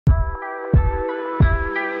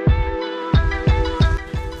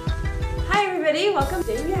everybody, welcome.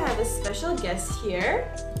 Today we have a special guest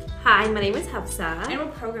here. Hi, my name is Hafsa. And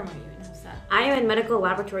what program are you in, Hafsa? I am in medical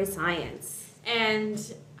laboratory science. And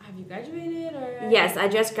have you graduated or? Yes, I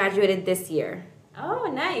just graduated this year.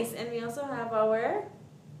 Oh, nice. And we also have our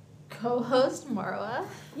co-host Marwa.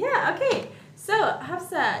 Yeah, okay. So,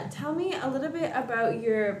 Hafsa, tell me a little bit about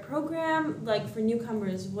your program, like for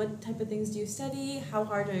newcomers. What type of things do you study? How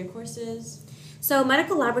hard are your courses? So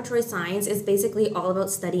medical laboratory science is basically all about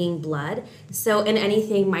studying blood. So in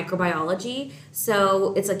anything microbiology.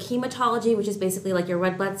 So it's like hematology, which is basically like your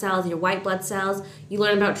red blood cells, your white blood cells. You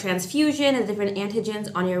learn about transfusion and different antigens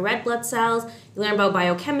on your red blood cells. You learn about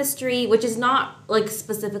biochemistry, which is not like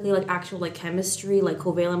specifically like actual like chemistry, like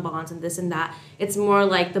covalent bonds and this and that. It's more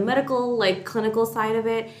like the medical, like clinical side of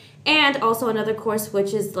it. And also another course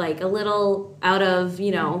which is like a little out of,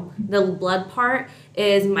 you know, the blood part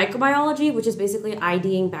is microbiology, which is basically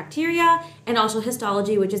IDing bacteria, and also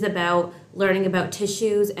histology, which is about learning about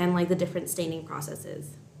tissues and like the different staining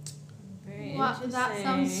processes. Very Wow, interesting. that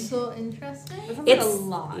sounds so interesting. That sounds It's like a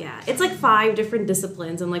lot. Yeah, it's like 5 different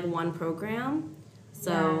disciplines in like one program.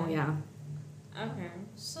 So yeah. Okay.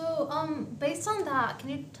 So, based on that, can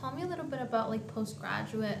you tell me a little bit about like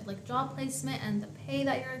postgraduate, like job placement and the pay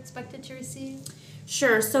that you're expected to receive?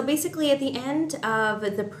 Sure. So basically, at the end of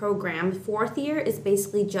the program, 4th year is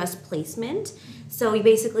basically just placement. So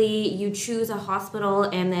you choose a hospital,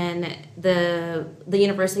 and then the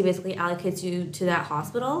university basically allocates you to that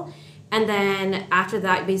hospital, and then after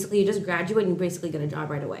that, basically you just graduate and you basically get a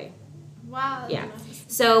job right away. Wow. Yeah.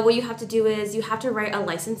 So what you have to do is you have to write a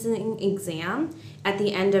licensing exam at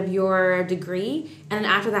the end of your degree, and then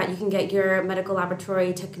after that you can get your medical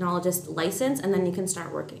laboratory technologist license, and then you can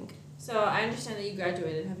start working. So I understand that you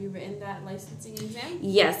graduated. Have you written that licensing exam?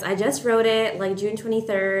 Yes, I just wrote it like June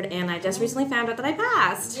 23rd, and I just recently found out that I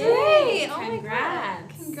passed. Yay! Oh Congrats. my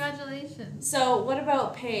god! Congratulations. So what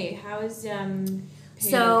about pay? How is pay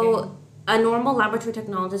So looking? a normal laboratory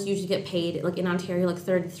technologist usually get paid like in Ontario like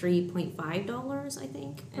 $33.5 I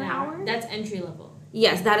think per hour. That's entry level.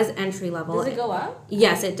 Yes, that is entry level. Does it go up?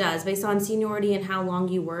 Yes, it does. Based on seniority and how long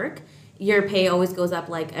you work, your pay always goes up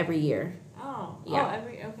like every year. Oh. Yeah.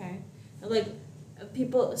 Okay. Like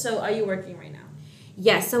people. So are you working right now?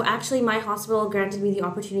 Yes, so actually my hospital granted me the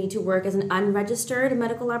opportunity to work as an unregistered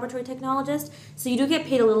medical laboratory technologist. So you do get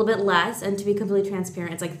paid a little bit less, and to be completely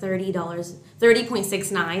transparent, it's like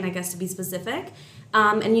 $30.69, I guess to be specific.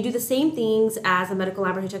 And you do the same things as a medical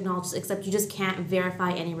laboratory technologist, except you just can't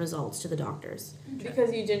verify any results to the doctors.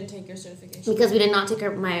 Because you didn't take your certification. Because we did not take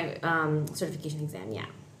my certification exam yet.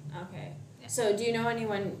 Okay. So do you know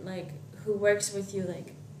anyone like who works with you?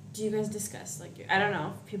 Like, do you guys discuss like I don't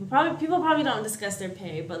know. People probably don't discuss their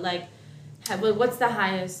pay, but like, what's the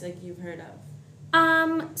highest like you've heard of?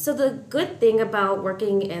 So the good thing about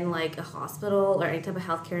working in like a hospital or any type of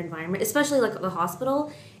healthcare environment, especially like a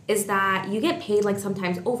hospital, is that you get paid like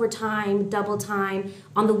sometimes overtime, double time,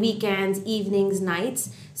 on the weekends, evenings, nights.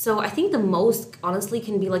 So I think the most honestly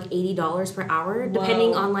can be like $80 per hour,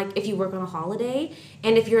 depending on like if you work on a holiday.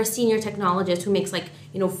 And if you're a senior technologist who makes like,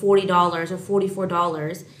 you know, $40 or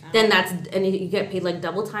 $44, then and you get paid like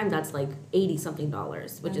double time, that's like $80-something,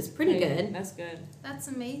 which is pretty good. That's good. That's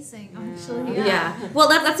amazing, actually. Yeah. Well,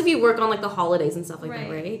 that's if you work on like the holidays and stuff like that,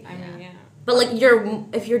 right? I mean, yeah. But like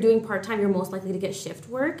if you're doing part-time, you're most likely to get shift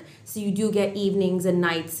work. So you do get evenings and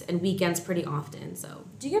nights and weekends pretty often. So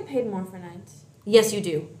Do you get paid more for nights? yes, you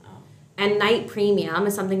do. Oh. And night premium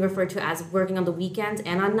is something referred to as working on the weekends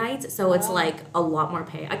and on nights. So it's like a lot more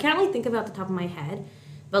pay. I can't really think of it off the top of my head,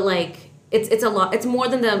 but like it's a lot. It's more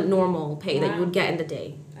than the normal pay that you would get in the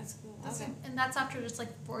day. That's cool. Okay. And that's after just like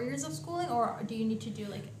 4 years of schooling, or do you need to do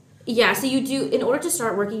like? Yeah, so you do, in order to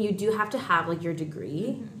start working, you do have to have like your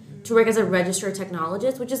degree to work as a registered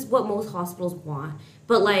technologist, which is what most hospitals want.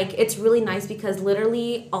 But like, it's really nice because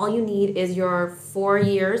literally all you need is your 4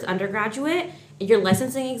 years undergraduate, your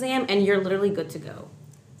licensing exam, and you're literally good to go.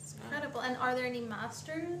 It's incredible. And are there any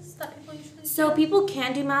masters that people usually So do? people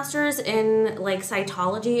can do masters in like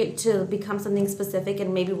cytology to become something specific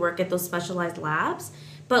and maybe work at those specialized labs.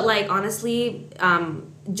 But like honestly,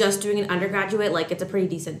 just doing an undergraduate, like it's a pretty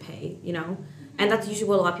decent pay, you know? And that's usually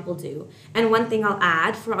what a lot of people do. And one thing I'll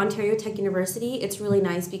add, for Ontario Tech University, it's really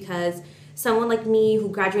nice because someone like me who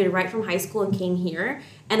graduated right from high school and came here,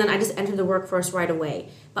 and then I just entered the workforce right away.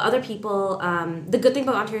 But other people, the good thing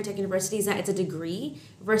about Ontario Tech University is that it's a degree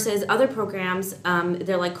versus other programs,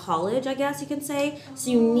 they're like college, I guess you can say. So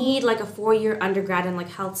you need like a 4-year undergrad in like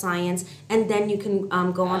health science, and then you can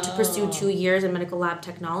go on to pursue 2 years in medical lab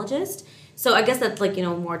technologist. So I guess that's like, you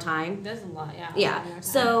know, more time. That's a lot, yeah. Yeah.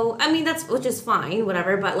 So I mean which is fine,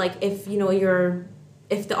 whatever. But like if you know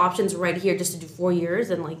if the option's right here just to do 4 years,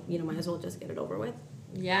 then like, you know, might as well just get it over with.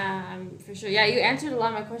 Yeah, for sure. Yeah, you answered a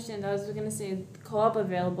lot of my questions. I was going to say co-op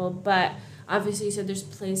available, but obviously you said there's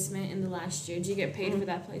placement in the last year. Do you get paid for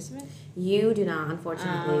that placement? You do not,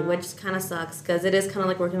 unfortunately, which kind of sucks because it is kind of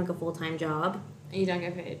like working like a full-time job. And you don't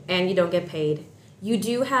get paid. And you don't get paid. You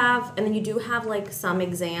do have, and then you do have like some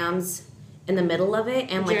exams in the middle of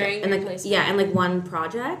it, and like During and your like placement. and like one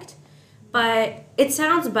project. But it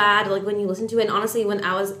sounds bad like when you listen to it. And honestly, when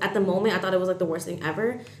I was at the moment, I thought it was like the worst thing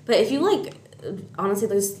ever. But if you like, honestly,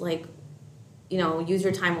 just like, you know, use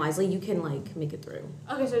your time wisely, you can like make it through.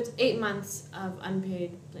 Okay, so it's 8 months of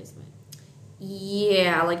unpaid placement.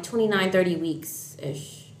 Yeah, like 29, 30 weeks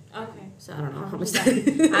ish. Okay. So I don't know how much I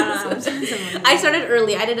don't know how much time. I started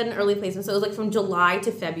early. I did an early placement, so it was like from July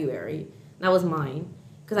to February. That was mine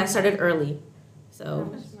because I started early. How So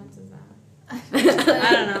much months is that?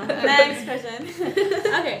 I don't know. Next question.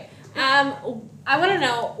 Okay. I want to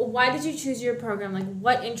know, why did you choose your program? Like,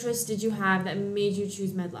 what interests did you have that made you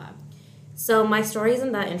choose MedLab? So my story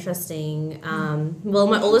isn't that interesting. Well,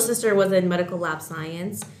 my oldest sister was in medical lab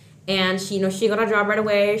science, and she, you know, she got a job right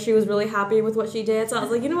away. She was really happy with what she did. So I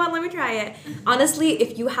was like, you know what, let me try it. Honestly,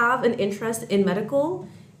 if you have an interest in medical,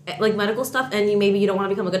 like medical stuff, and you don't want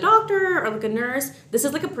to become like a doctor or like a nurse, this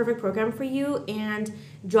is like a perfect program for you. And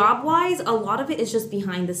job wise, a lot of it is just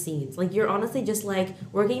behind the scenes. Like you're honestly just like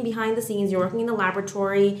working behind the scenes. You're working in the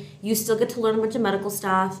laboratory. You still get to learn a bunch of medical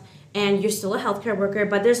stuff, and you're still a healthcare worker,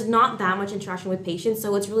 but there's not that much interaction with patients,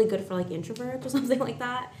 so it's really good for like introverts or something like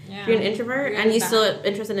that. Yeah. If you're an introvert You're and you're that. still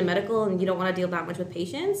interested in medical and you don't want to deal that much with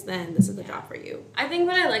patients, then this is the job for you. I think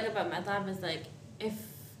what I like about MedLab is like, if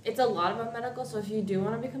it's a lot about medical, so if you do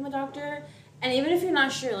want to become a doctor, and even if you're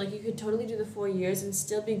not sure, like you could totally do the 4 years and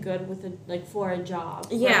still be good with a like for a job,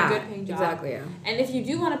 for Yeah, a good paying job. exactly. Yeah. And if you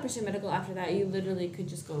do want to pursue medical after that, you literally could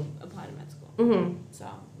just go apply to med school. Mm-hmm. So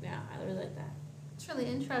yeah, I really like that. It's really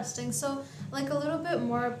interesting. So, like a little bit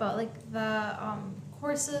more about like the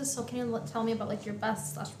courses. So, can you tell me about like your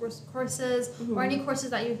best / worst courses, or any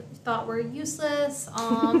courses that you thought were useless,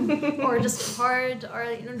 or just hard, or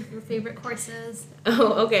you know your favorite courses?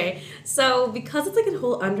 Oh, okay. So because it's like a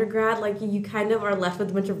whole undergrad, like you kind of are left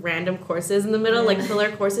with a bunch of random courses in the middle, like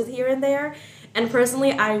filler courses here and there. And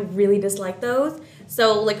personally, I really dislike those.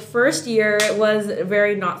 So like first year it was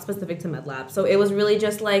very not specific to MedLab. So it was really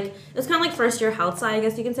just like, it was kind of like first year health sci, I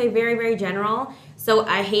guess you can say, very, very general. So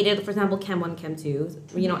I hated, for example, Chem 1, Chem 2.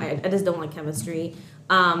 You know, I just don't like chemistry.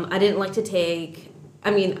 I didn't like to take,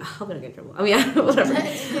 I mean, how could I get in trouble? I mean, whatever.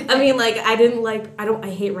 I mean, like, I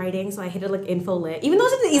hate writing, so I hated like info lit. Even though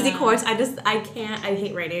it's an easy course, I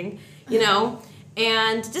hate writing, you know?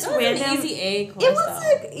 And just That was random. an easy A course. It was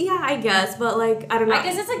like, yeah, I guess, but like, I don't know. I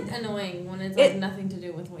guess it's like annoying when it's like nothing to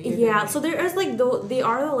do with what you're doing. Yeah, so there is like they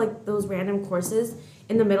are like those random courses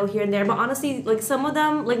in the middle here and there, but honestly, like some of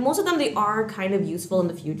them, like most of them, they are kind of useful in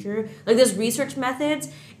the future. Like there's research methods,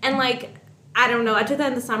 and like I don't know, I took that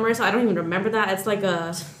in the summer, so I don't even remember that. It's like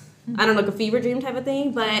a I don't know, like a fever dream type of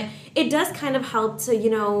thing, but it does kind of help to,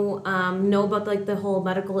 you know about like the whole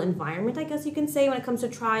medical environment, I guess you can say, when it comes to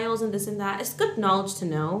trials and this and that. It's good knowledge to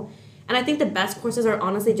know. And I think the best courses are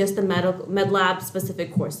honestly just the med lab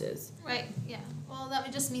specific courses. Right. Yeah. Well,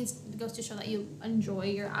 that just means it goes to show that you enjoy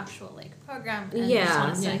your actual like program. And Yeah. just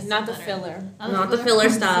wanna study Not the better. filler. Not the filler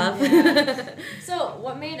stuff. So,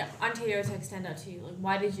 what made Ontario Tech stand out to you? Like,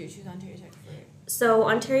 why did you choose Ontario Tech for it? So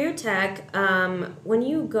Ontario Tech, when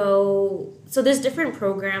you go, so there's different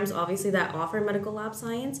programs obviously that offer medical lab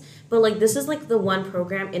science, but like this is like the one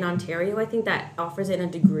program in Ontario, I think, that offers it in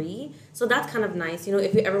a degree. So that's kind of nice. You know,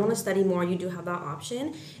 if you ever want to study more, you do have that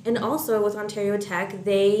option. And also with Ontario Tech,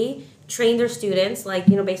 they train their students, like,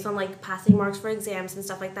 you know, based on like passing marks for exams and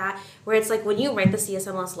stuff like that, where it's like when you write the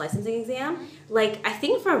CSMLS licensing exam, like I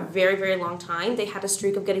think for a very, very long time, they had a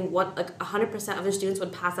streak of getting 100% of their students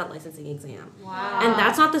would pass that licensing exam. Wow. And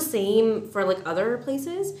that's not the same for like other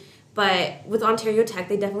places, but with Ontario Tech,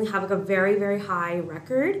 they definitely have like a very, very high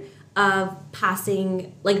record of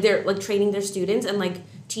passing, like they're like training their students and like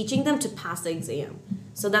teaching them to pass the exam.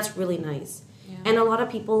 So that's really nice. Yeah. And a lot of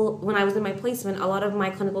people, when I was in my placement, a lot of my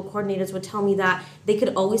clinical coordinators would tell me that they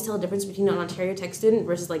could always tell the difference between an Ontario Tech student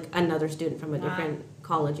versus like another student from a different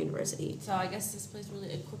college, university. So I guess this place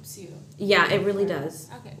really equips you. Yeah, it really does.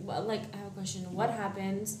 Okay, well, like, I have a question. What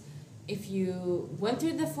happens if you went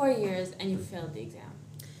through the 4 years and you failed the exam?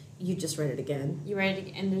 You just write it again. You write it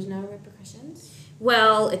again, and there's no repercussions?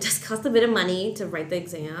 Well, it does cost a bit of money to write the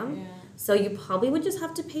exam. Yeah. So you probably would just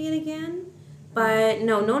have to pay it again. But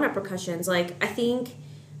no repercussions. Like, I think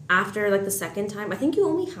after, like, the second time, I think you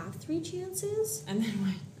only have 3 chances. And then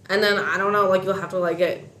what? And then, I don't know, like, you'll have to, like,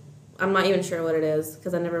 get, I'm not even sure what it is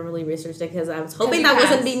because I never really researched it because I was hoping you that passed.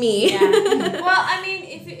 wasn't be me. Yeah. Well, I mean,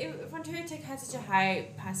 if Ontario Tech has such a high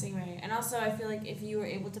passing rate, and also I feel like if you were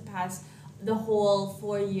able to pass the whole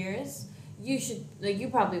 4 years, you should, like, you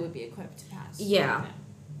probably would be equipped to pass. Yeah.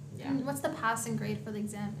 Yeah. And what's the passing grade for the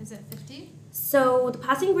exam? Is it 50? So the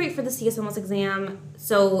passing rate for the CSMLS exam,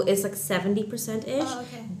 so it's like 70%-ish. Oh,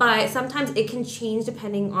 okay. But sometimes it can change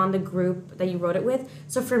depending on the group that you wrote it with.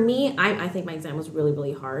 So for me, I think my exam was really,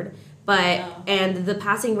 really hard. But and the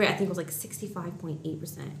passing rate I think was like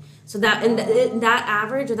 65.8%. So that and that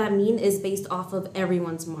average or that mean is based off of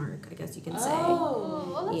everyone's mark, I guess you can say.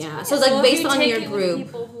 Oh, well, that's Yeah. nice. So it's like based if you on take your it with group.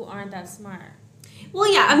 people who aren't that smart.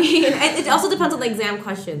 Well, yeah, I mean, it also depends on the exam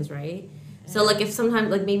questions, right? So, like, if sometimes,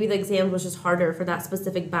 like, maybe the exam was just harder for that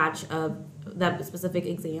specific batch of that specific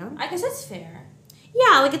exam. I guess that's fair.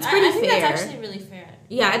 Yeah, like, it's pretty I think fair. that's actually really fair.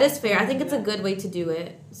 Yeah, it is fair. I think it's a good way to do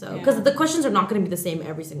it. So, because the questions are not going to be the same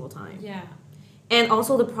every single time. Yeah. And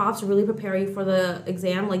also, the profs really prepare you for the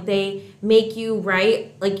exam. Like, they make you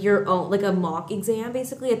write, like, your own, like, a mock exam,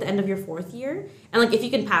 basically, at the end of your 4th year. And, like, if you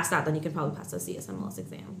can pass that, then you can probably pass the CSMLS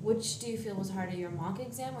exam. Which do you feel was harder, your mock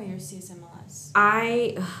exam or your CSMLS?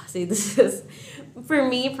 See, this is, for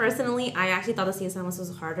me personally, I actually thought the CSMLS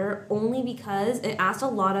was harder only because it asked a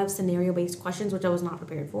lot of scenario-based questions, which I was not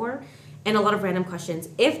prepared for, and a lot of random questions.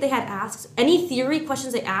 If they had asked any theory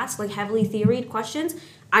questions they asked, like heavily theoried questions,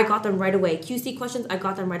 I got them right away. QC questions, I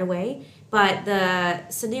got them right away. But the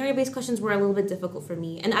scenario-based questions were a little bit difficult for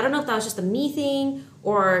me. And I don't know if that was just a me thing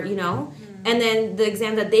or, you know. Mm-hmm. And then the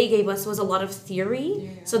exam that they gave us was a lot of theory.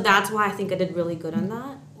 Yeah. So that's why I think I did really good on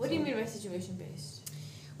that. What do you mean by situation-based?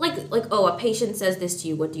 Like oh, a patient says this to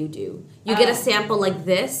you, what do? You get a sample like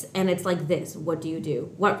this, and it's like this. What do you do?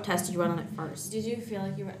 What test do you run on it first? Did you feel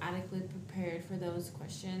like you were adequately prepared for those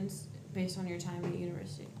questions based on your time at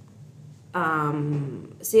university?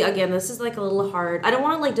 See, again, this is like a little hard. I don't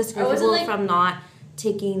want to like discourage people from not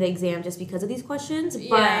taking the exam just because of these questions,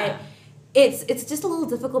 but it's just a little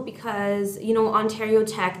difficult because, you know, Ontario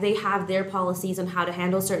Tech, they have their policies on how to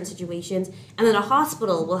handle certain situations, and then a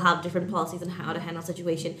hospital will have different policies on how to handle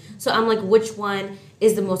situation. So I'm like, which one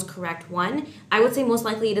is the most correct one? I would say most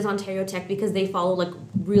likely it is Ontario Tech because they follow like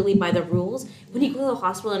really by the rules. When you go to the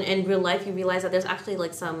hospital and in real life, you realize that there's actually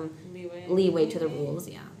like some leeway to the rules,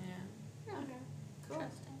 yeah.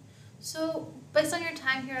 So, based on your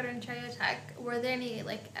time here at Ontario Tech, were there any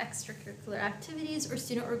like extracurricular activities or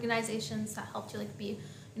student organizations that helped you like be,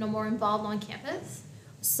 you know, more involved on campus?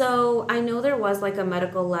 So I know there was like a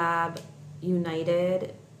medical lab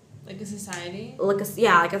united, like a society. Like a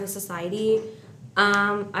society.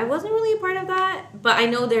 I wasn't really a part of that, but I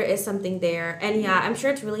know there is something there, and yeah, I'm sure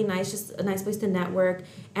it's really nice, just a nice place to network.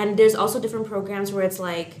 And there's also different programs where it's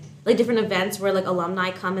like different events where like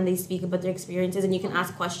alumni come and they speak about their experiences and you can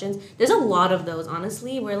ask questions. There's a lot of those,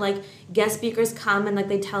 honestly, where like guest speakers come and like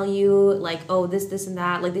they tell you like, oh, this and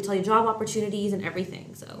that, like they tell you job opportunities and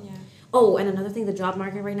everything. So oh, and another thing, the job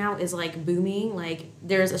market right now is like booming. Like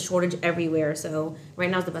there's a shortage everywhere, so right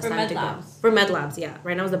now is the best time to go. For med labs, yeah,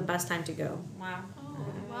 right now is the best time to go. Wow.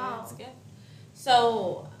 Wow. That's good.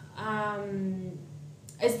 So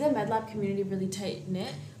is the med lab community really tight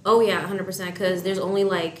knit? Oh yeah, 100%, because there's only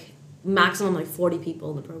like maximum like 40 people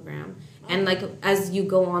in the program. And like as you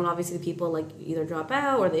go on, obviously people like either drop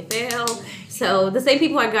out or they fail. So the same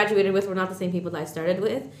people I graduated with were not the same people that I started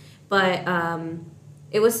with. But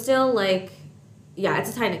it was still like, yeah, it's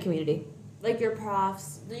a tight-knit community. Like your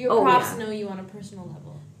profs know you on a personal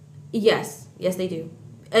level. Yes, they do.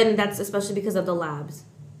 And that's especially because of the labs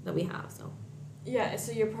that we have, so. Yeah,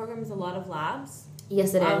 so your program is a lot of labs?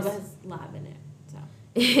 Yes, it is. It has lab in it.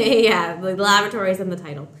 Yeah, the laboratories and the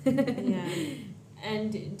title. Yeah.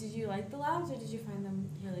 And did you like the labs or did you find them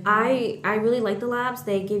really hard? I really like the labs.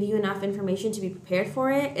 They give you enough information to be prepared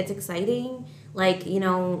for it. It's exciting. Like, you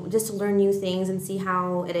know, just to learn new things and see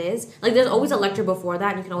how it is. Like, there's always a lecture before that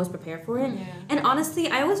and you can always prepare for it. Yeah. And honestly,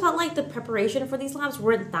 I always felt like the preparation for these labs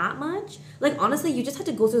weren't that much. Like, honestly, you just had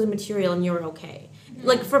to go through the material and you were okay. Mm-hmm.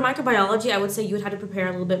 Like, for microbiology, I would say you would have to prepare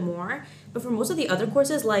a little bit more. But for most of the other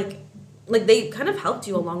courses, like they kind of helped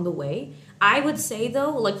you along the way. I would say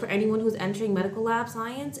though, like for anyone who's entering medical lab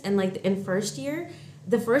science and like in first year,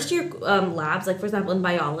 the first year labs, like for example in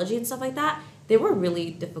biology and stuff like that, they were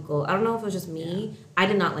really difficult. I don't know if it was just me. I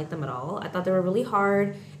did not like them at all. I thought they were really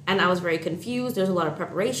hard and I was very confused. There's a lot of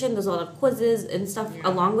preparation. There's a lot of quizzes and stuff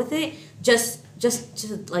along with it. Just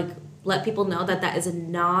to like let people know that is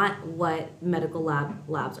not what medical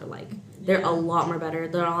labs are like. They're a lot more better.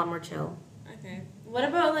 They're a lot more chill. Okay. What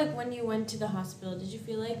about like when you went to the hospital? Did you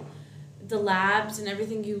feel like the labs and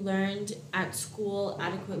everything you learned at school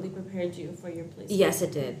adequately prepared you for your placement? Yes,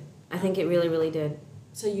 it did. I think it really, really did.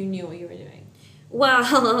 So you knew what you were doing? Well,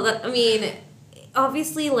 I mean,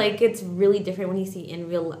 obviously, like, it's really different when you see in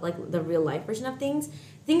real, like, the real life version of things.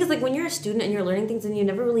 The thing is, like, when you're a student and you're learning things and you've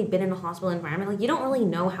never really been in a hospital environment, like, you don't really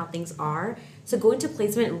know how things are. So going to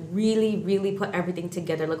placement really, really put everything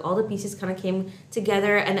together. Like, all the pieces kind of came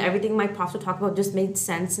together, and everything my profs would talk about just made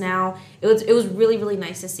sense now. It was really, really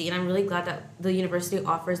nice to see, and I'm really glad that the university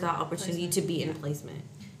offers that opportunity to be in placement.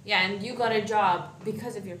 Yeah, and you got a job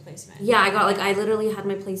because of your placement. Yeah, I literally had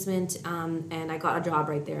my placement, and I got a job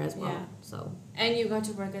right there as well. Yeah. So. And you got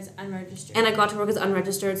to work as unregistered. And I got to work as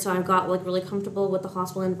unregistered, so I got, like, really comfortable with the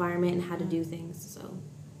hospital environment and how to do things, so.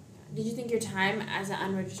 Did you think your time as an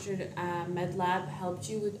unregistered med lab helped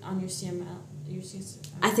you on your CML?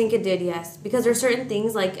 I think it did, yes. Because there are certain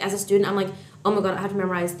things, like, as a student, I'm like, oh my god, I have to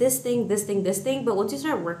memorize this thing, this thing, this thing. But once you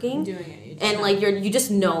start working, doing it, and, like, you just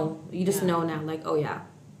know. You just know now, like, oh, yeah.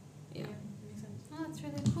 Yeah. Makes sense. Oh, that's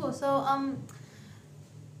really cool.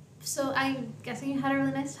 So I'm guessing you had a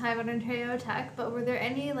really nice time at Ontario Tech, but were there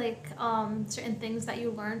any, like, certain things that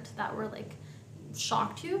you learned that were, like,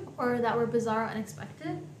 shocked you or that were bizarre or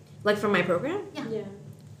unexpected? Like, from my program? Yeah.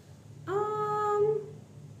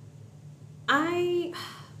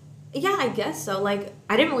 I guess so. Like,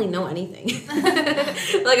 I didn't really know anything.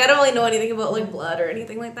 Like, I don't really know anything about, like, blood or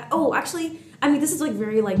anything like that. Oh, actually, I mean, this is, like,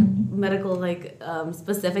 very, like, medical, like,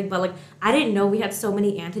 specific, but, like, I didn't know we had so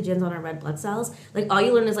many antigens on our red blood cells. Like, all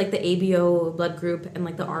you learn is, like, the ABO blood group and,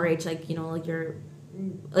 like, the RH, like, you know, like, your,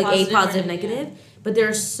 like, A positive, negative. Yeah. But there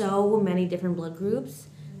are so many different blood groups,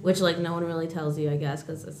 which, like, no one really tells you, I guess,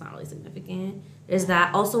 because it's not really significant. There's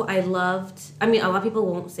that. Also, I loved, I mean, a lot of people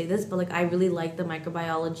won't say this, but, like, I really like the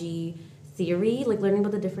microbiology theory. Like, learning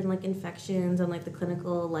about the different, like, infections and, like, the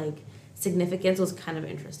clinical, like, significance was kind of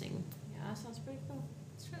interesting. Yeah, that sounds pretty cool.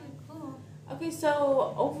 It's really cool. Okay,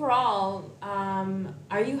 so overall,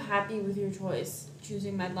 are you happy with your choice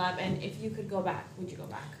choosing MedLab? And if you could go back, would you go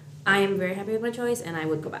back? I am very happy with my choice, and I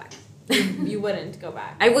would go back. You wouldn't go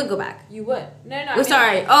back. I would go back. You would. No. I mean,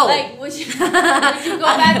 sorry. Oh. Like, would you go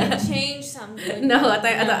back and change something? No,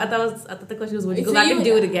 I thought the question was, would you go back and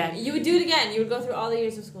do it again? You would do it again. You would go through all the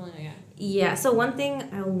years of schooling again. Yeah. So one thing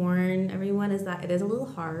I'll warn everyone is that it is a little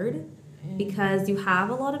hard because you have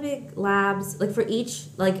a lot of big labs. Like, for each,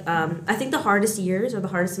 like, I think the hardest years or the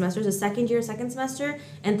hardest semesters is second year, second semester,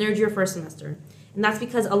 and third year, first semester. And that's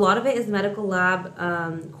because a lot of it is medical lab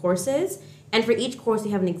courses. And for each course,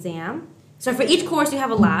 you have an exam. So for each course, you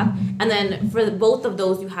have a lab. And then for both of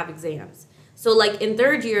those, you have exams. So, like, in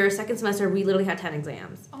third year, second semester, we literally had 10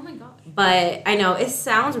 exams. Oh, my gosh. But I know, it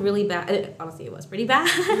sounds really bad. Honestly, it was pretty bad.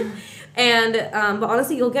 And, but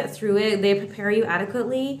honestly, you'll get through it. They prepare you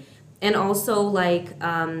adequately. And also, like,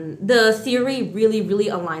 the theory really, really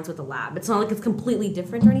aligns with the lab. It's not like it's completely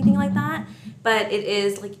different or anything like that. But it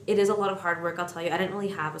is a lot of hard work, I'll tell you. I didn't really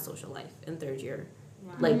have a social life in third year.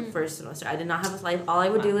 Like, first semester, I did not have a life. All I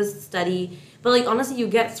would do was study. But, like, honestly, you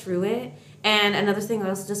get through it. And another thing I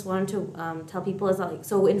also just wanted to tell people is that, like,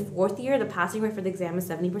 so in fourth year, the passing rate for the exam is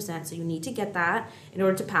 70%. So you need to get that in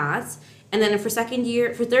order to pass. And then for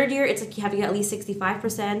third year, it's like you have to get at least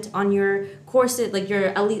 65% on your courses. Like,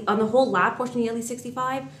 at least on the whole lab portion, you need at least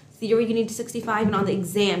 65. Theory, you need 65, and on the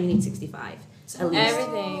exam, you need 65. At least.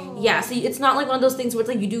 Everything. Yeah, so it's not like one of those things where it's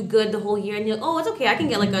like you do good the whole year and you're like, oh, it's okay, I can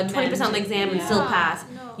get like a 20% on the exam and still pass.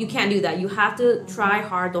 No. You can't do that. You have to try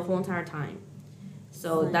hard the whole entire time.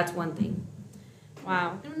 So that's one thing.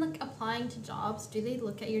 Wow. And, like, applying to jobs, do they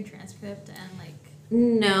look at your transcript and, like...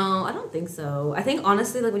 No, I don't think so. I think,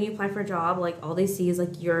 honestly, like, when you apply for a job, like, all they see is,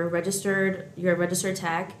 like, you're a registered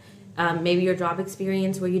tech, maybe your job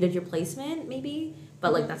experience where you did your placement, maybe.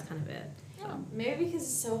 But, like, that's kind of it. Maybe because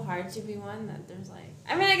it's so hard to be one that there's, like...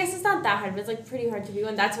 I mean, I guess it's not that hard, but it's, like, pretty hard to be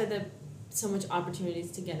one. That's why there's so much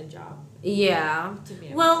opportunities to get a job. Yeah.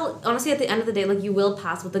 Well, honestly, at the end of the day, like, you will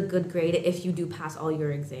pass with a good grade if you do pass all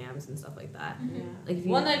your exams and stuff like that. Mm-hmm. Yeah. Like, if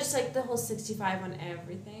you... Well, no, just, like, the whole 65 on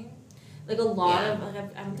everything. Like, a lot of...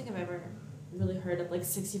 Like, I don't think I've ever really heard of, like,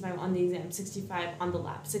 65 on the exam, 65 on the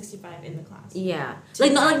lab, 65 in the class. Yeah.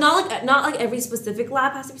 Like, not like every specific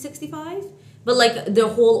lab has to be 65. But, like, the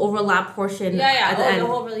whole overlap portion at the end. The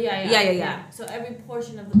whole, yeah. So every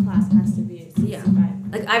portion of the class has to be 65. Yeah.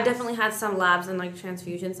 Like, I've definitely had some labs in, like,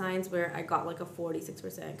 transfusion science where I got, like, a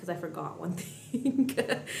 46% because I forgot one thing.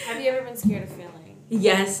 Have you ever been scared of failing?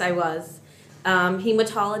 Yes, I was.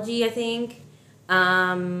 Hematology, I think. The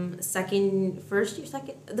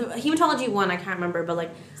hematology one, I can't remember, but,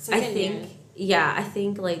 like, I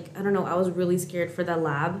think, like, I don't know, I was really scared for that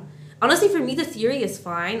lab. honestly, for me, the theory is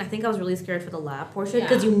fine. I think I was really scared for the lab portion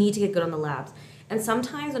because you need to get good on the labs. And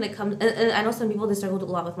sometimes when it comes, and I know some people, they struggle a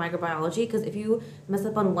lot with microbiology because if you mess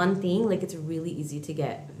up on one thing, like it's really easy to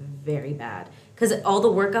get very bad. Because all the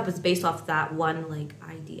workup is based off that one, like,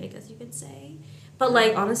 ID, I guess you could say. But,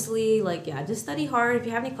 like, honestly, like, yeah, just study hard. If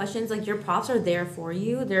you have any questions, like, your profs are there for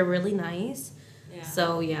you. They're really nice. Yeah.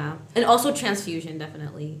 So, yeah. And also transfusion,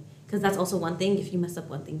 definitely. Because that's also one thing. If you mess up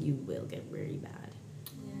one thing, you will get very bad.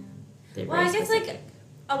 Yeah. Well, I guess, like,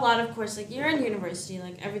 a lot of course, like, you're in university,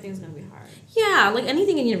 like, everything's going to be hard. Yeah, like,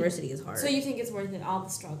 anything in university is hard. So you think it's worth it, all the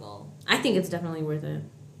struggle? I think it's definitely worth it.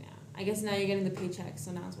 I guess now you're getting the paycheck,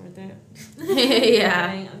 so now it's worth it.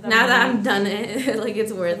 Yeah. Now that I'm done it, like,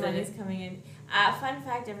 it's worth it. Money's coming in. Fun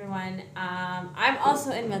fact, everyone. I'm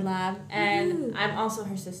also in med lab, and I'm also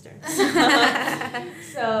her sister.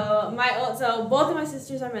 So both of my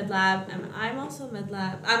sisters are med lab, and I'm also med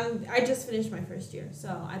lab. I just finished my first year,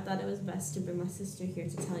 so I thought it was best to bring my sister here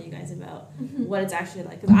to tell you guys about what it's actually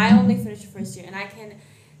like. Because I only finished first year, and I can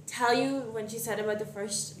tell you when she said about the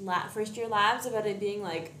first year labs about it being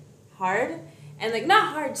like hard and like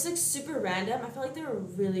not hard, just like super random. I felt like they were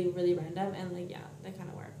really, really random, and like they kind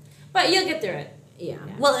of were. But you'll get through it. Yeah.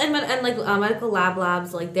 Well, and like medical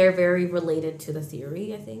labs, like they're very related to the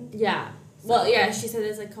theory, I think. Yeah. So. Well, yeah, she said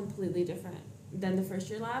it's like completely different than the first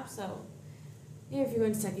year lab. So, yeah, if you're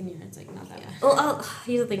going to second year, it's like not that bad. Well,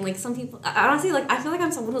 here's the thing. Like some people, honestly, like I feel like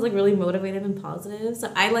I'm someone who's like really motivated and positive.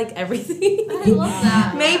 So I like everything. I love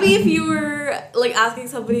that. Maybe if you were like asking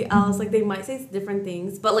somebody else, like they might say different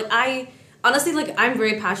things. But like honestly, like I'm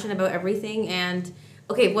very passionate about everything. And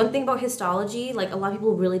okay, one thing about histology, like a lot of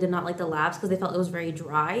people really did not like the labs because they felt it was very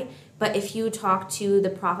dry. But if you talk to the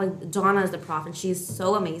prof, like Donna is the prof, and she's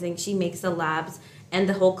so amazing. She makes the labs and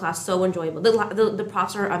the whole class so enjoyable. The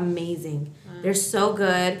profs are amazing. They're so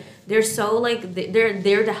good. They're so like they're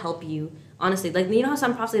there to help you. Honestly, like you know how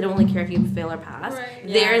some profs they don't really care if you fail or pass. Right.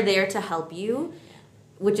 They're there to help you,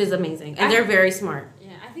 which is amazing, and they're very smart. Yeah,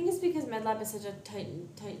 I think it's because medlab is such a tight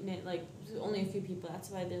knit, like only a few people.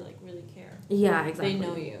 That's why they like really care. Yeah, exactly. They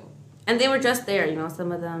know you, and they were just there. You know,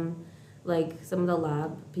 some of them, like some of the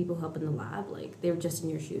lab people help in the lab, like they were just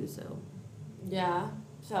in your shoes. So. Yeah.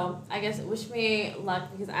 So I guess wish me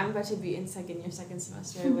luck because I'm about to be in second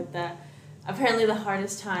semester with the. Apparently the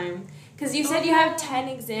hardest time. Because you said you have 10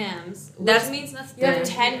 exams. Which means you have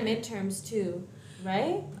 10 midterms too,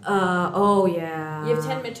 right? Oh yeah. You have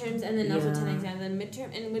 10 midterms and then also 10 exams. And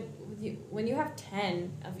midterm, and when you have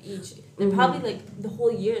 10 of each, then probably like the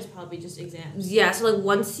whole year is probably just exams. Yeah, so like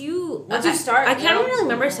once you start. I can't really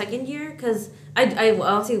remember second year because I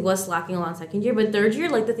honestly was slacking a lot second year. But third year,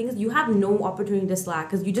 like the thing is you have no opportunity to slack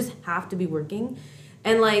because you just have to be working.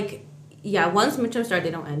 And like... Yeah, once midterms start,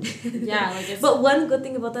 they don't end. Yeah, like it's... But one good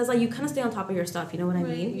thing about that is like you kind of stay on top of your stuff. You know what I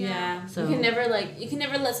mean? Yeah. So you can never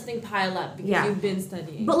let something pile up because you've been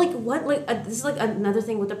studying. But like what this is like another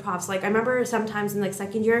thing with the profs. Like I remember sometimes in like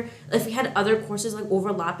second year, if we had other courses like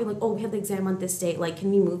overlapping, like we have the exam on this date, like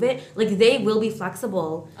can we move it? Like they will be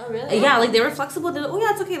flexible. Oh really? Yeah, like they were flexible. They're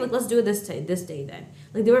like, it's okay. Like let's do it this day then.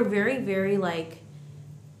 Like they were very very like.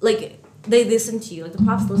 They listen to you, like the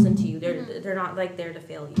profs listen to you. They're not like there to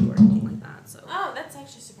fail you or anything like that. So. Oh, that's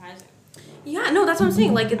actually surprising. Yeah, no, that's what I'm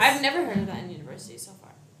saying. Like I've never heard of that in university so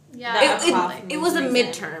far. Yeah, it was a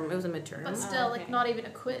midterm. It was a midterm. But still, like not even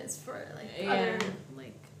a quiz for like other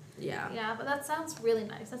like. Yeah. Yeah, but that sounds really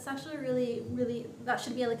nice. That's actually really, really. That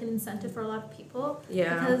should be like an incentive for a lot of people.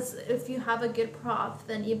 Yeah. Because if you have a good prof,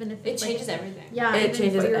 then even if it changes everything. Yeah, it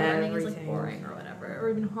changes if what you're everything. learning is like boring or whatever,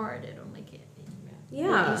 or even hard, it'll make it.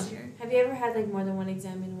 Yeah. Easier. Have you ever had like more than one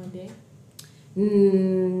exam in one day?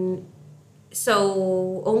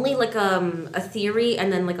 So only like a theory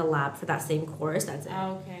and then like a lab for that same course. That's it.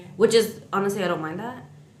 Oh, okay. Which is honestly I don't mind that,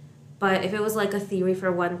 but if it was like a theory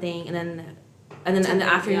for one thing and then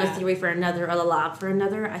after a theory for another or a lab for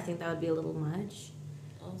another, I think that would be a little much.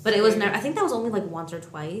 Oh, but it was never. I think that was only like once or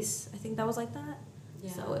twice. I think that was like that.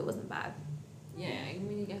 Yeah. So it wasn't bad. Yeah, I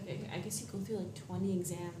mean, I guess you go through like 20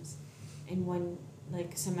 exams in one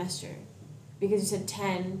like semester, because you said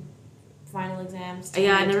 10 final exams.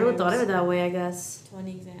 I never thought of it that way. I guess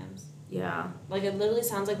 20 exams. Yeah. Like it literally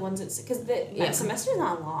sounds like once it's because the semester is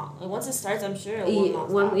not long. Like once it starts, I'm sure it will not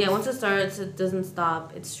stop. Once it starts, it doesn't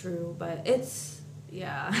stop. It's true, but it's.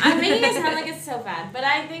 Yeah. I'm making it sound like it's so bad, but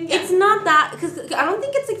I think it's not that because I don't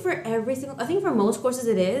think it's like for every single. I think for most courses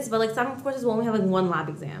it is, but like some courses will only have like one lab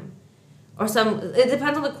exam, or some. It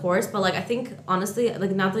depends on the course, but like I think honestly,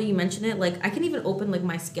 like now that you mention it, like I can even open like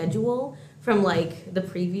my schedule from like the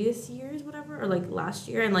previous years, whatever, or like last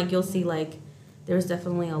year, and like you'll see like there's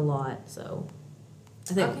definitely a lot. So,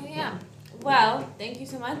 I think. Okay. Yeah. Well, thank you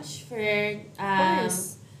so much for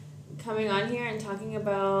coming on here and talking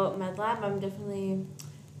about MedLab. I'm definitely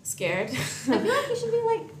scared. I feel like you should be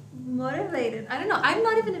like motivated. I don't know. I'm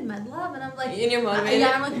not even in med lab, and I'm like. And you're motivated.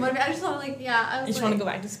 Yeah, I'm like motivated. I just want to I was. You just want to go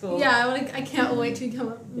back to school. Yeah, I can't wait to become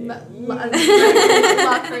a law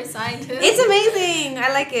scientist. It's amazing.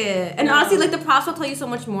 I like it. And honestly, like the profs will tell you so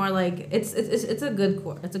much more. Like it's a good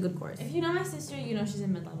course. It's a good course. If you know my sister, you know she's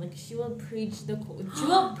in med lab. Like she will preach she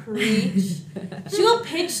will preach. She will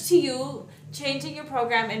pitch to you changing your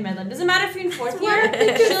program in med lab. Doesn't matter if you're in fourth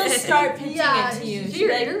year. She'll start pitching it to you.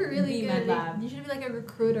 You're really good. Med-lab. You should be like a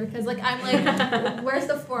recruiter, because like I'm like, where's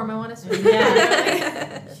the form? I want to switch.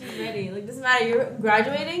 Yeah, she's ready. Like doesn't matter. You're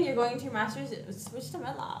graduating. You're going to your master's. Switch to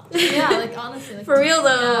med lab. Yeah, like honestly. Like, for real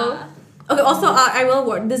though. Yeah. Okay. Also, I will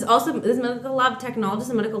warn. This medical lab technologist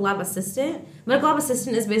and medical lab assistant. Medical lab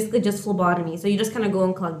assistant is basically just phlebotomy. So you just kind of go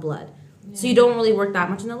and collect blood. Yeah. So you don't really work that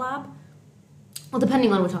much in the lab. Well,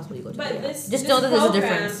 depending on which hospital you go to. But yeah. this just know that there's a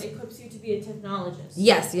difference. Equips you to be a technologist.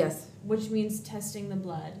 Yes. Which means testing the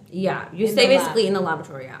blood. Yeah, you stay basically in the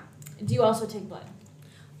laboratory. Yeah. Do you also take blood?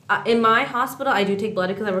 In my hospital, I do take blood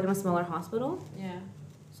because I work in a smaller hospital. Yeah.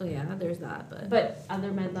 So yeah, there's that. But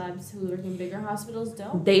other med labs who work in bigger hospitals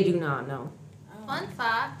don't. They do not know. Fun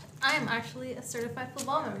fact, I am actually a certified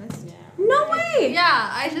phlebotomist. Yeah. No way! Yeah,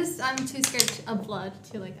 I'm too scared of blood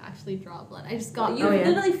to like actually draw blood. I just got... You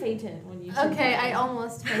literally fainted when you... Okay, I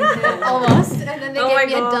almost fainted. Almost. And then they gave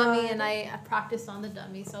me God. a dummy, and I practiced on the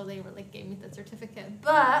dummy, so they were like, gave me the certificate.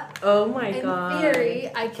 But... Oh my God. In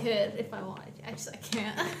theory, I could if I wanted to. I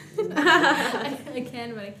can't. I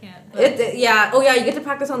can, but I can't. But yeah. Oh yeah, you get to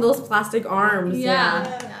practice on those plastic arms. Yeah.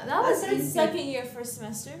 That was second year, first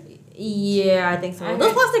semester. Yeah, I think so.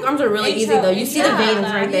 Those plastic arms are really easy though. You see the veins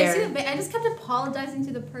right there. You see the I just kept apologizing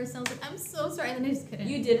to the person. I was like, I'm so sorry, and then I just couldn't.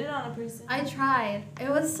 You did it on a person? I tried. It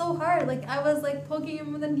was so hard. Like I was like poking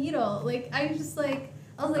him with a needle. Like I was like,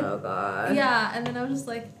 oh God. Yeah, and then I was just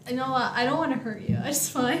like, you know what? I don't want to hurt you. It's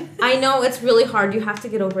fine. I know it's really hard. You have to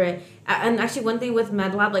get over it. And actually, one thing with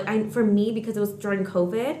MedLab, like for me, because it was during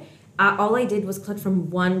COVID, all I did was collect from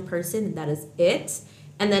one person, and that is it.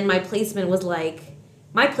 And then my placement was like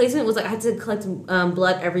I had to collect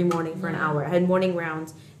blood every morning for an hour. I had morning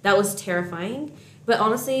rounds. That was terrifying. But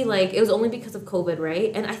honestly, like, it was only because of COVID,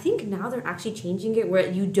 right? And I think now they're actually changing it where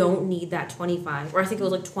you don't need that 25, or I think it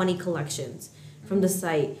was like 20 collections from the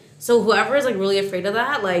site. So whoever is like really afraid of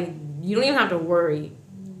that, like, you don't even have to worry.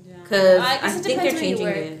 Because I think they're changing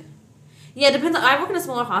it. Yeah, it depends. I work in a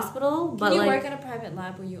smaller hospital, but Can you work in a private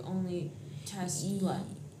lab where you only test blood?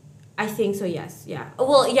 I think so, yes. Yeah.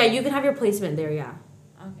 Well, yeah, you can have your placement there, yeah.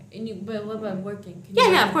 Okay. But what about working?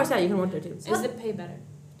 Yeah, of course, yeah, you can work there too. Is the pay better?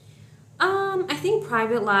 I think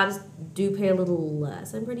private labs do pay a little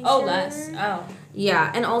less, I'm pretty sure. Oh, less. Oh.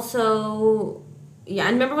 Yeah, and also, yeah,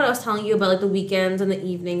 and remember what I was telling you about, like, the weekends and the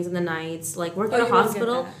evenings and the nights? Like, working in a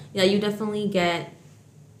hospital, yeah, you definitely get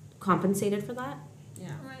compensated for that. Yeah.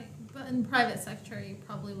 Right. But in private sector, you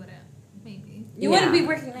probably wouldn't, maybe. You wouldn't be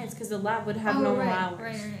working nights because the lab would have normal hours.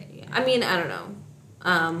 Right. Yeah. I mean, I don't know.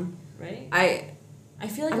 Right? I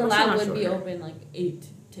feel like I'm the lab would sure. be open, like, 8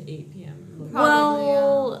 to 8 p.m.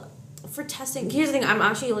 Well, for testing, here's the thing. I'm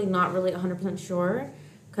actually, like, not really 100% sure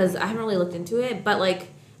because I haven't really looked into it. But, like,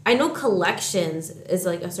 I know collections is,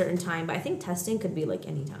 like, a certain time. But I think testing could be, like,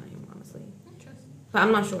 any time, honestly. Interesting. But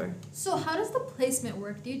I'm not sure. So how does the placement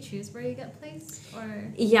work? Do you choose where you get placed?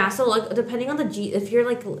 Or Yeah, so, like, depending on the if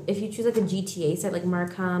you choose, like, a GTA site, like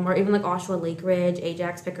Markham or even, like, Oshawa, Lake Ridge,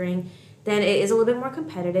 Ajax, Pickering, then it is a little bit more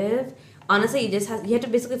competitive. Honestly, you have to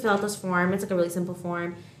basically fill out this form. It's like a really simple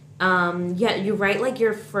form. Yeah, you write like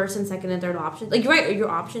your first and second and third options. Like you write your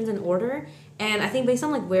options in order, and I think based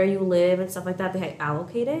on like where you live and stuff like that, they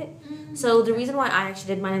allocate it. Mm-hmm. So the reason why I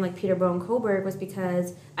actually did mine in like Peterborough and Coburg was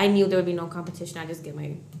because I knew there would be no competition. I just get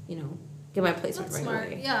my placement that's right smart.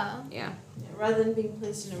 away. Yeah. Rather than being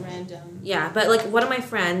placed in a random. Yeah, but like one of my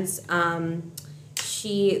friends,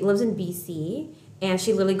 she lives in BC. And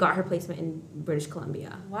she literally got her placement in British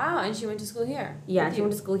Columbia. Wow, and she went to school here. Yeah, she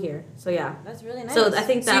went to school here. So yeah. That's really nice. So I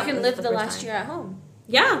think that you can live the last year at home.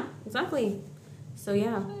 Yeah, exactly. So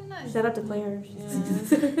yeah. Really nice. Shout out to Claire. Yeah.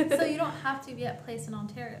 So you don't have to be at place in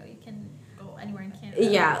Ontario. You can go anywhere in Canada.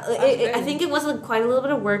 Yeah, I think it was like quite a little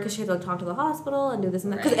bit of work because she had to like talk to the hospital and do this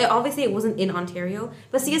and that. Because obviously it wasn't in Ontario,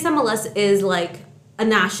 but CSMLS is like a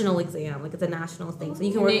national exam. Like it's a national thing, so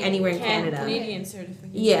you can work anywhere in Canada. Canadian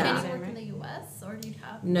certification. Yeah. Can you work in the U.S. or do you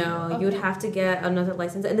have? No, you would have to get another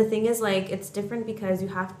license. And the thing is, like, it's different because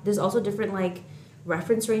there's also different, like,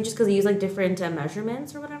 reference ranges because they use, like, different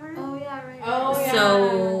measurements or whatever. Oh, yeah, right. Oh, yeah.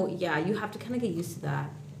 So, yeah, you have to kind of get used to that.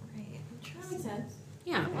 Right. That makes sense.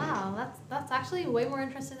 Yeah. Wow, that's actually way more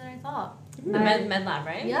interesting than I thought. The med lab,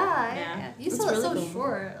 right? Yeah. You It's still really so cool.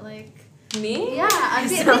 short, like. Me? Yeah, I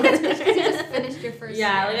think it's because you just finished your first year.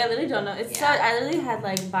 Yeah, like I literally don't know. It's so Yeah. I literally had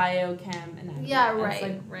like biochem and Yeah, that's, right,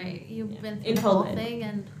 like, right. You've been in through the whole COVID. thing,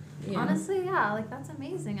 and honestly, yeah, like that's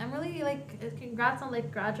amazing. I'm really like, congrats on like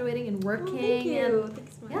graduating and working. Thank you. And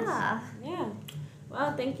Thanks so much. yeah. Yeah.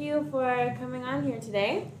 Well, thank you for coming on here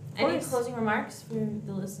today. Any course. closing remarks for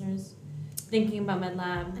the listeners thinking about med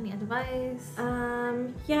lab? Any advice?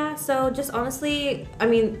 Yeah, so just honestly, I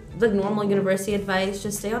mean, the normal university advice,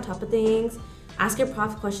 just stay on top of things. Ask your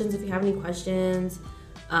prof questions if you have any questions.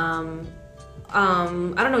 I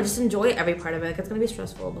don't know, just enjoy every part of it. Like, it's gonna be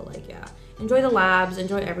stressful, but like, yeah. Enjoy the labs,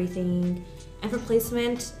 enjoy everything. And for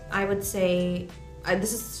placement, I would say,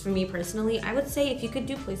 this is for me personally, I would say if you could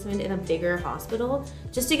do placement in a bigger hospital,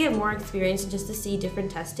 just to get more experience, just to see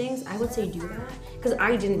different testings, I would say do that. Because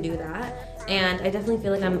I didn't do that. And I definitely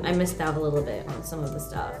feel like I missed out a little bit on some of the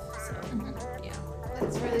stuff. So, yeah.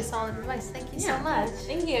 That's really solid advice. Thank you so Yeah. much.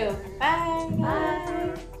 Thank you. Bye.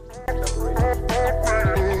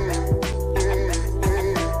 Bye.